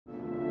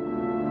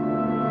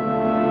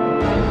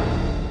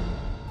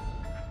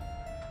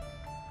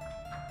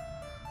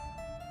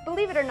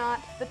it or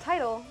not, the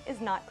title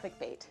is not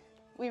clickbait.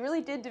 We really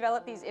did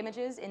develop these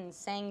images in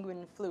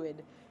sanguine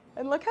fluid,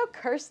 and look how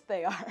cursed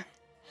they are.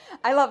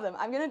 I love them.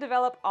 I'm gonna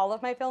develop all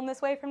of my film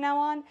this way from now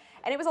on,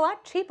 and it was a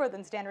lot cheaper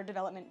than standard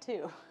development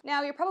too.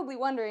 Now you're probably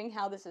wondering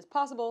how this is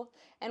possible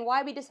and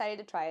why we decided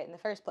to try it in the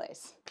first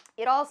place.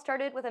 It all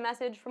started with a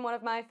message from one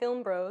of my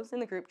film bros in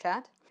the group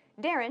chat.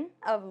 Darren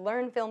of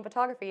Learn Film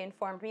Photography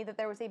informed me that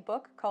there was a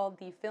book called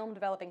the Film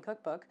Developing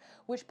Cookbook,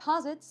 which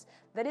posits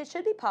that it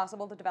should be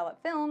possible to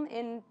develop film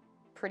in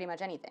pretty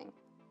much anything,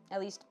 at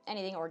least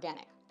anything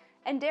organic.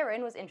 And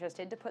Darren was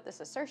interested to put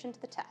this assertion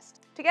to the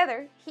test.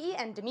 Together, he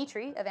and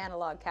Dimitri of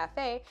Analog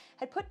Cafe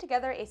had put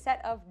together a set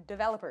of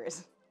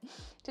developers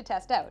to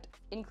test out,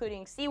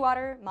 including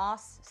seawater,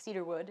 moss,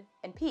 cedarwood,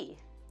 and pea.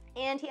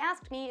 And he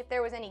asked me if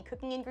there was any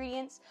cooking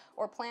ingredients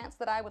or plants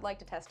that I would like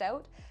to test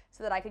out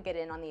so that I could get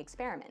in on the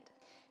experiment.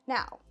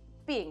 Now,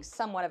 being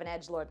somewhat of an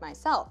edgelord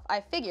myself,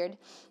 I figured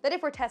that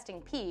if we're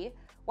testing pee,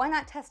 why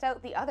not test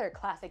out the other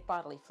classic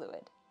bodily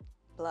fluid,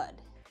 blood?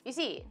 You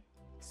see,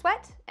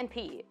 sweat and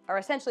pee are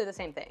essentially the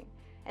same thing,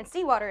 and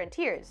seawater and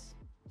tears,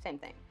 same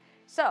thing.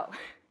 So,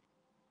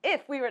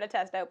 if we were to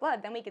test out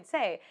blood, then we could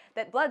say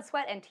that blood,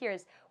 sweat, and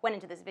tears went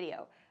into this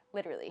video,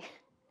 literally.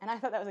 And I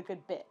thought that was a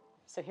good bit,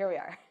 so here we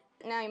are.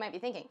 Now you might be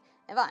thinking,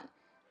 Yvonne,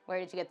 where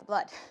did you get the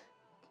blood?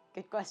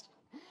 Good question.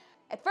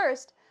 At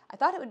first, I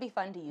thought it would be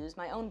fun to use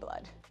my own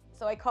blood.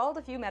 So I called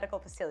a few medical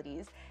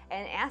facilities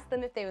and asked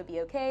them if they would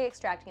be okay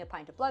extracting a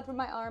pint of blood from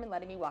my arm and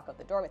letting me walk out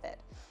the door with it.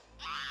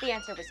 The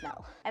answer was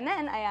no. And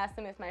then I asked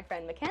them if my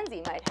friend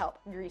Mackenzie might help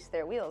grease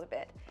their wheels a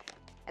bit.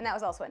 And that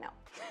was also a no.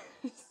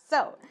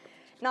 So,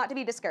 not to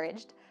be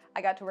discouraged,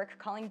 I got to work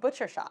calling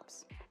butcher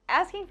shops.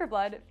 Asking for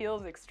blood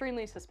feels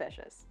extremely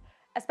suspicious,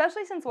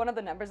 especially since one of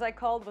the numbers I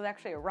called was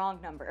actually a wrong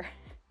number.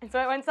 And so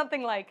it went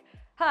something like,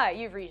 "Hi,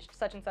 you've reached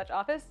such and such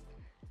office.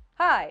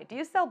 Hi, do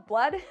you sell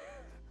blood?"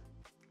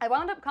 I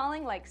wound up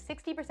calling like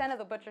 60% of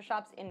the butcher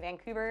shops in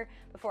Vancouver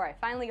before I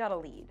finally got a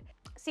lead.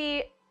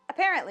 See,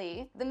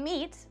 apparently, the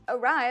meat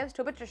arrives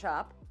to a butcher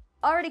shop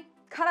already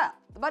cut up,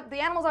 but the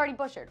animal's already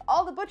butchered.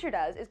 All the butcher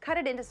does is cut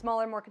it into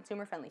smaller, more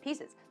consumer-friendly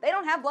pieces. They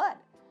don't have blood.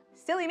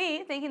 Silly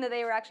me, thinking that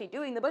they were actually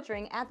doing the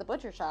butchering at the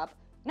butcher shop.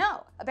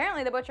 No,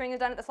 apparently the butchering is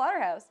done at the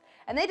slaughterhouse,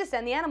 and they just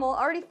send the animal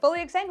already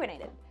fully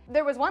exsanguinated.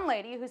 There was one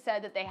lady who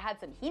said that they had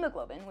some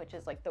hemoglobin, which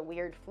is like the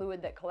weird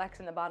fluid that collects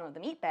in the bottom of the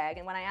meat bag,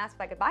 and when I asked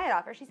if I could buy it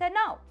off her, she said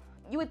no.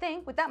 You would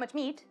think, with that much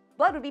meat,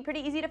 blood would be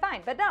pretty easy to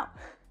find, but no.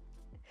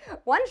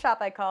 One shop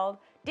I called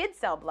did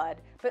sell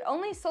blood, but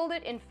only sold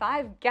it in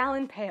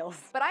 5-gallon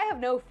pails. But I have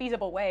no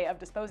feasible way of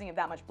disposing of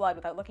that much blood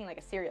without looking like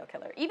a serial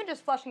killer. Even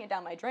just flushing it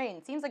down my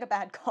drain seems like a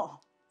bad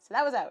call. So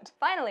that was out.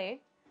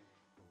 Finally,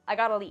 I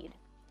got a lead.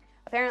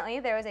 Apparently,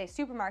 there is a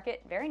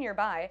supermarket very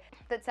nearby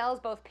that sells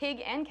both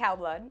pig and cow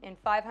blood in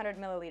 500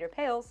 milliliter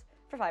pails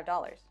for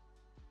 $5.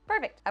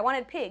 Perfect. I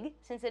wanted pig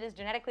since it is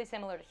genetically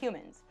similar to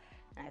humans,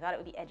 and I thought it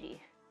would be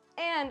edgy.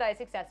 And I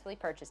successfully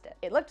purchased it.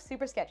 It looked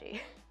super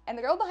sketchy. And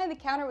the girl behind the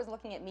counter was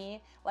looking at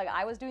me like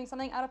I was doing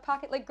something out of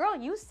pocket. Like, girl,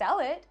 you sell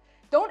it.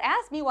 Don't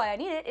ask me why I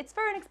need it. It's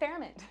for an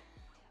experiment.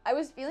 I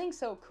was feeling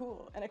so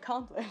cool and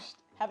accomplished,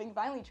 having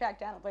finally tracked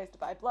down a place to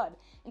buy blood,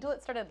 until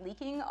it started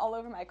leaking all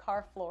over my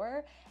car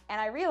floor,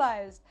 and I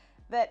realized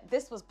that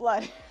this was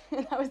blood,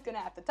 and I was gonna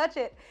have to touch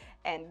it,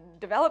 and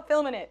develop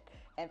film in it,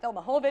 and film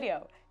a whole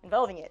video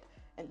involving it,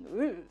 and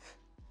ooh.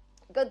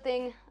 Good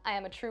thing I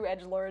am a true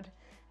edgelord,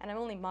 and I'm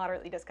only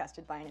moderately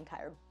disgusted by an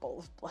entire bowl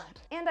of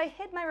blood. And I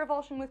hid my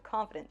revulsion with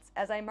confidence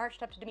as I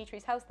marched up to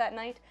Dimitri's house that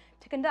night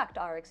to conduct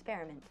our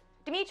experiment.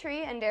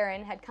 Dimitri and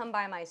Darren had come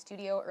by my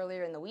studio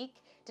earlier in the week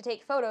to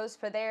take photos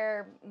for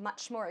their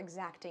much more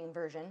exacting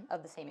version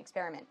of the same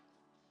experiment.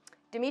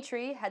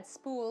 Dimitri had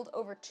spooled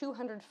over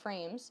 200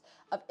 frames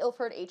of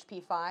Ilford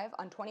HP5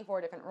 on 24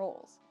 different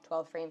rolls,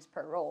 12 frames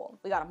per roll.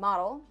 We got a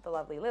model, the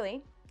lovely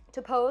Lily,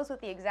 to pose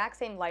with the exact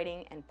same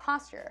lighting and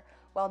posture,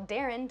 while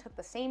Darren took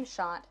the same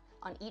shot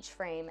on each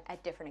frame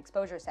at different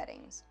exposure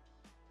settings.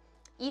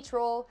 Each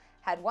roll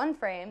had one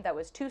frame that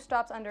was 2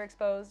 stops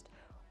underexposed,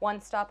 1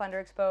 stop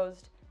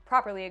underexposed,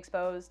 properly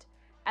exposed,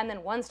 and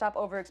then 1 stop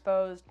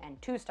overexposed and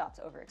 2 stops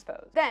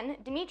overexposed. Then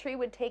Dimitri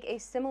would take a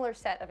similar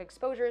set of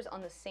exposures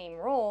on the same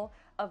roll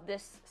of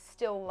this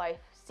still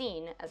life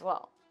scene as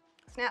well.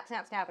 Snap,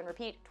 snap, snap, and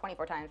repeat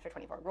 24 times for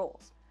 24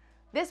 rolls.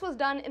 This was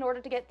done in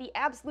order to get the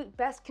absolute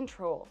best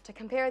control to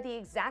compare the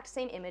exact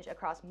same image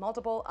across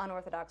multiple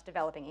unorthodox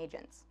developing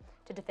agents,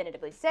 to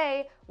definitively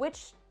say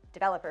which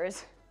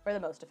developers were the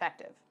most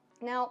effective.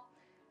 Now,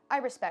 I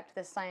respect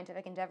this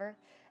scientific endeavor,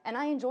 and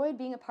I enjoyed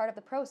being a part of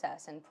the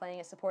process and playing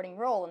a supporting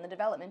role in the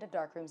development of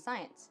darkroom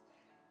science.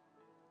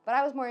 But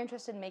I was more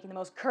interested in making the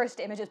most cursed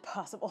images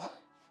possible.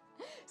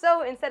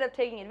 So instead of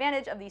taking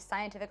advantage of the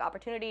scientific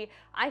opportunity,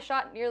 I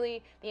shot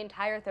nearly the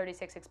entire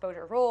 36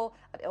 exposure roll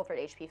of Ilford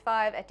HP5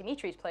 at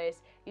Dimitri's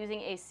place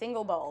using a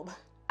single bulb.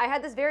 I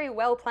had this very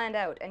well planned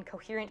out and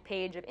coherent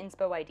page of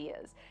inspo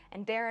ideas,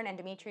 and Darren and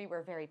Dimitri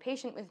were very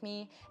patient with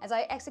me as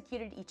I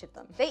executed each of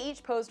them. They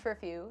each posed for a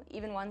few,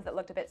 even ones that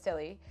looked a bit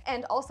silly,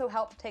 and also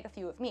helped take a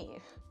few of me.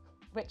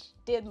 which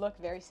did look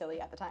very silly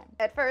at the time.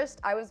 At first,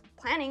 I was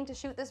planning to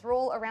shoot this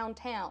roll around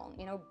town,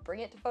 you know,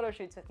 bring it to photo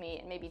shoots with me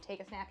and maybe take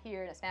a snap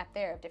here and a snap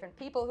there of different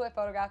people who I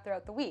photographed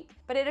throughout the week.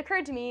 But it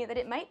occurred to me that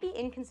it might be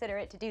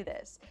inconsiderate to do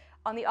this,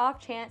 on the off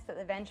chance that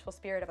the vengeful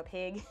spirit of a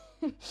pig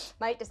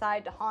might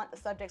decide to haunt the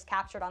subjects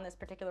captured on this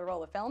particular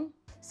roll of film.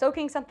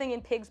 Soaking something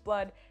in pig's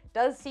blood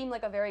does seem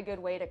like a very good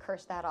way to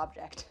curse that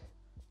object.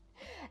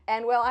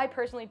 And while I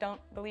personally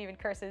don't believe in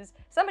curses,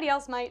 somebody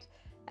else might,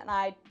 and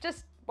I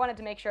just wanted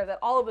to make sure that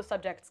all of the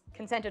subjects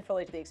consented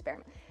fully to the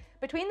experiment.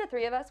 Between the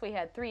three of us, we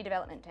had 3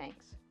 development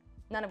tanks,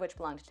 none of which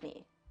belonged to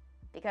me,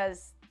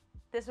 because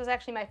this was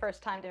actually my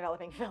first time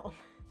developing film.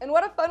 And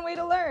what a fun way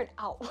to learn!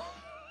 Ow.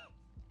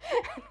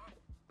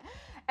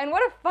 And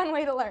what a fun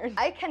way to learn.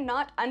 I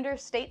cannot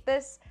understate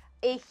this.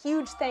 A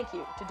huge thank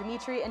you to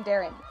Dimitri and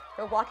Darren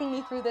for walking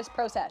me through this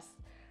process.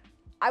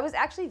 I was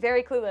actually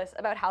very clueless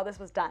about how this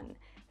was done.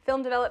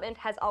 Film development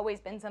has always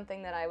been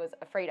something that I was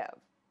afraid of.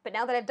 But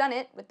now that I've done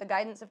it, with the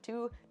guidance of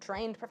 2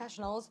 trained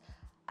professionals,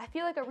 I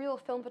feel like a real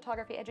film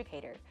photography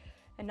educator,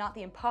 and not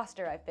the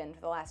imposter I've been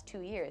for the last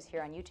 2 years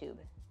here on YouTube.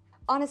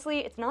 Honestly,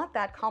 it's not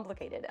that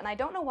complicated, and I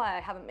don't know why I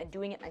haven't been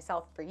doing it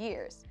myself for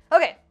years.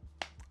 Okay,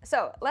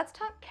 so let's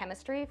talk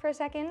chemistry for a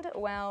second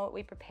while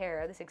we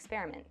prepare this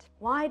experiment.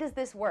 Why does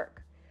this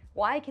work?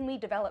 Why can we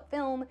develop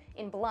film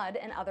in blood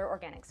and other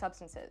organic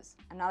substances?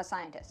 I'm not a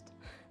scientist,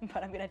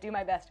 but I'm gonna do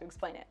my best to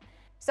explain it.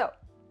 So,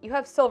 you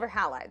have silver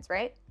halides,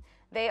 right?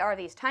 They are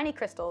these tiny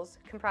crystals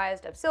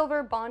comprised of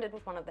silver bonded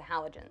with one of the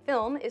halogens.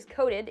 Film is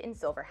coated in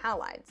silver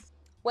halides.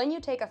 When you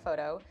take a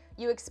photo,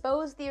 you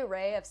expose the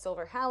array of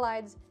silver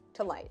halides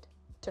to light,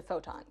 to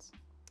photons.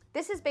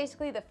 This is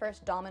basically the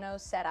first domino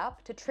set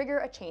up to trigger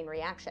a chain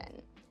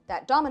reaction.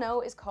 That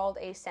domino is called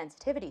a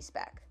sensitivity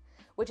speck,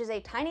 which is a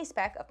tiny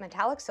speck of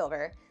metallic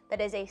silver that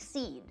is a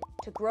seed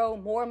to grow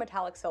more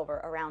metallic silver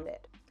around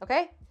it.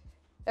 Okay?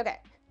 Okay.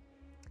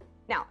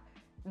 Now,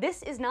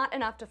 this is not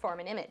enough to form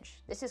an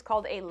image. This is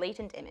called a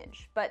latent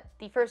image, but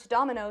the first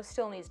domino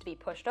still needs to be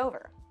pushed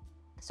over.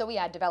 So we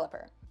add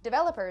developer.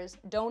 Developers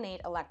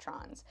donate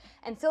electrons,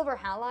 and silver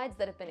halides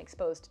that have been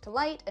exposed to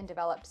light and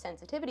developed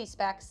sensitivity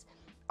specks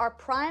are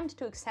primed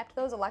to accept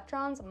those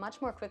electrons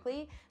much more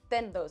quickly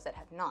than those that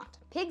have not.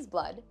 Pig's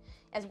blood,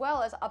 as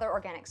well as other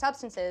organic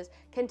substances,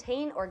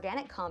 contain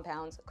organic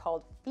compounds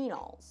called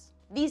phenols.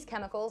 These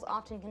chemicals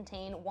often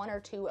contain 1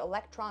 or 2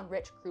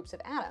 electron-rich groups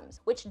of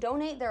atoms, which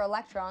donate their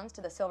electrons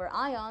to the silver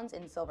ions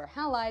in silver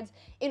halides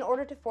in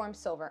order to form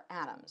silver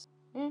atoms.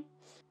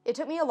 It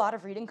took me a lot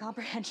of reading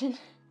comprehension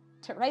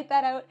to write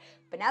that out,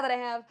 but now that I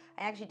have,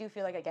 I actually do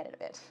feel like I get it a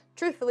bit.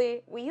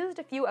 Truthfully, we used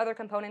a few other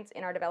components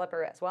in our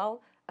developer as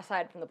well,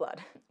 aside from the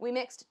blood. We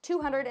mixed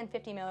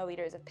 250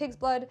 milliliters of pig's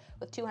blood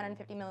with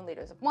 250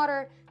 milliliters of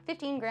water,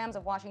 15 grams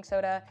of washing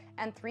soda,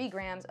 and 3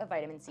 grams of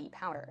vitamin C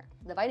powder.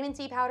 The vitamin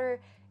C powder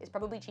is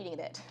probably cheating a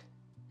bit.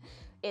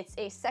 It's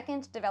a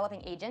second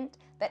developing agent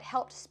that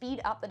helped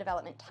speed up the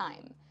development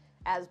time,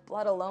 as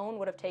blood alone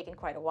would have taken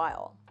quite a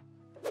while.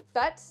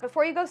 But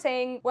before you go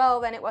saying, well,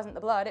 then it wasn't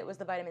the blood, it was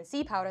the vitamin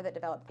C powder that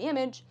developed the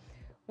image,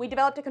 we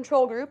developed a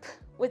control group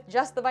with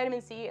just the vitamin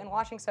C and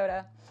washing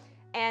soda,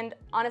 and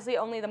honestly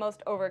only the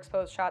most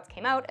overexposed shots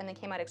came out, and they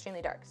came out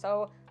extremely dark.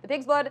 So the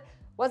pig's blood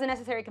was a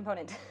necessary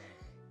component.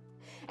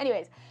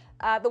 Anyways,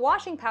 the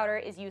washing powder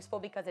is useful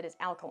because it is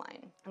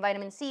alkaline.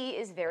 Vitamin C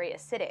is very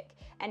acidic,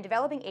 and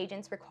developing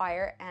agents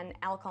require an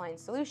alkaline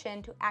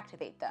solution to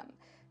activate them.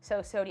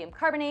 So sodium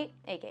carbonate,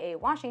 aka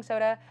washing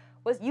soda,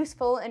 was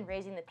useful in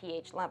raising the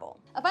pH level.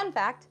 A fun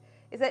fact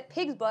is that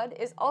pig's blood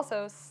is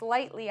also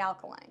slightly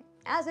alkaline,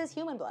 as is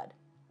human blood.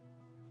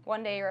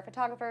 One day you're a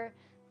photographer,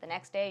 the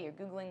next day you're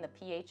Googling the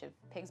pH of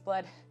pig's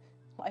blood.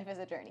 Life is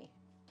a journey.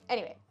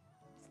 Anyway,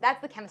 so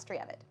that's the chemistry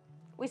of it.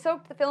 We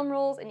soaked the film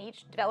rolls in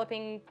each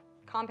developing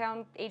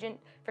compound agent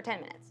for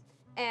 10 minutes.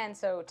 And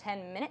so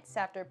 10 minutes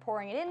after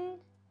pouring it in,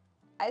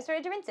 I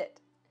started to rinse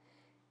it.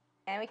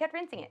 And we kept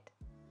rinsing it.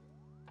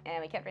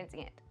 And we kept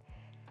rinsing it.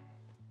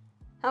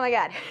 Oh my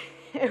god,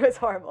 it was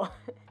horrible.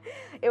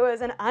 It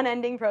was an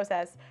unending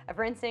process of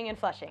rinsing and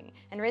flushing,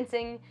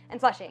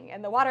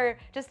 and the water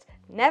just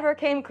never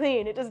came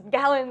clean. It just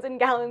gallons and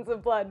gallons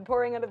of blood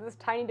pouring out of this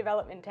tiny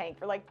development tank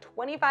for like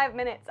 25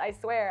 minutes, I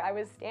swear. I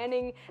was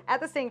standing at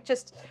the sink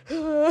just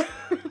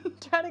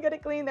trying to get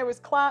it clean. There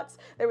was clots,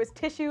 there was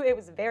tissue, it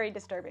was very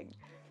disturbing.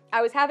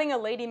 I was having a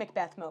Lady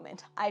Macbeth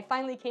moment. I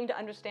finally came to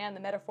understand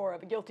the metaphor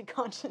of a guilty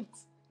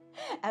conscience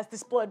as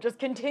this blood just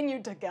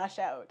continued to gush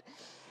out.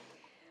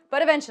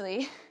 But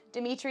eventually,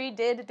 Dimitri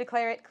did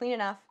declare it clean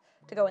enough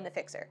to go in the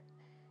fixer.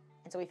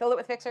 And so we filled it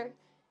with fixer,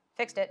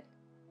 fixed it,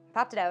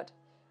 popped it out,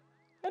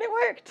 and it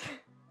worked!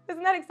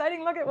 Isn't that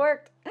exciting? Look, it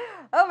worked!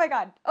 Oh my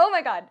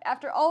god,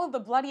 after all of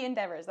the bloody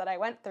endeavors that I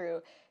went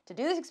through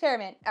to do this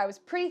experiment, I was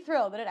pretty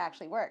thrilled that it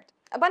actually worked.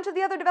 A bunch of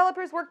the other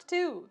developers worked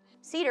too.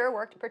 Cedar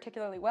worked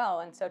particularly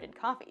well, and so did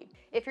coffee.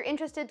 If you're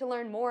interested to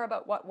learn more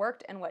about what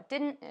worked and what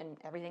didn't, and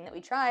everything that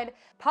we tried,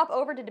 pop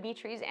over to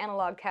Dimitri's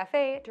Analog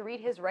Cafe to read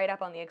his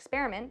write-up on the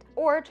experiment,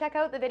 or check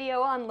out the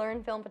video on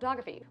Learn Film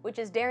Photography, which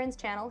is Darren's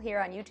channel here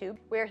on YouTube,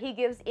 where he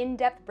gives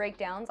in-depth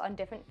breakdowns on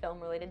different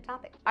film-related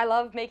topics. I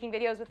love making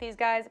videos with these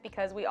guys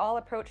because we all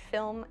approach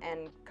film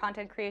and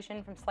content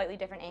creation from slightly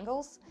different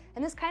angles,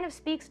 and this kind of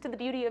speaks to the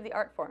beauty of the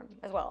art form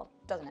as well,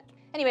 doesn't it?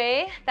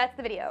 Anyway, that's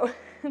the video.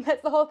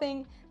 That's the whole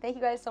thing. Thank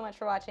you guys so much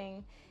for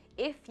watching.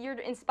 If you're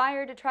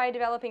inspired to try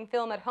developing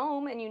film at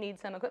home and you need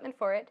some equipment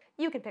for it,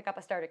 you can pick up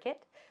a starter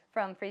kit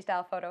from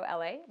Freestyle Photo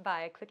LA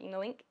by clicking the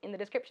link in the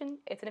description.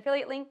 It's an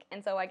affiliate link,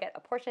 and so I get a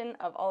portion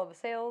of all of the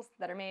sales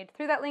that are made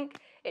through that link.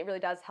 It really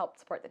does help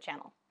support the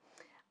channel.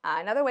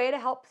 Another way to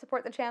help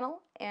support the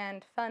channel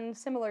and fund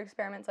similar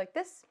experiments like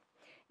this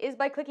is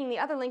by clicking the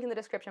other link in the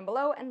description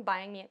below and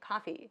buying me a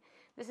coffee.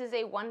 This is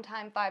a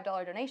one-time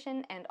 $5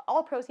 donation, and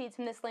all proceeds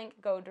from this link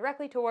go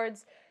directly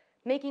towards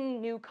making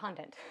new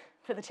content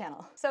for the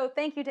channel. So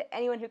thank you to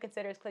anyone who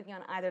considers clicking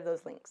on either of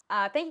those links.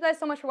 Thank you guys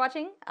so much for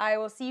watching. I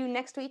will see you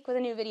next week with a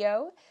new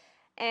video,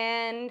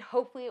 and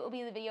hopefully it will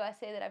be the video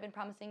essay that I've been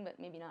promising, but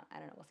maybe not. I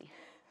don't know, we'll see.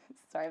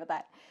 Sorry about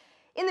that.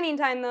 In the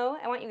meantime though,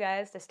 I want you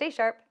guys to stay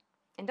sharp,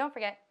 and don't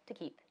forget to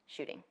keep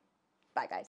shooting. Bye guys.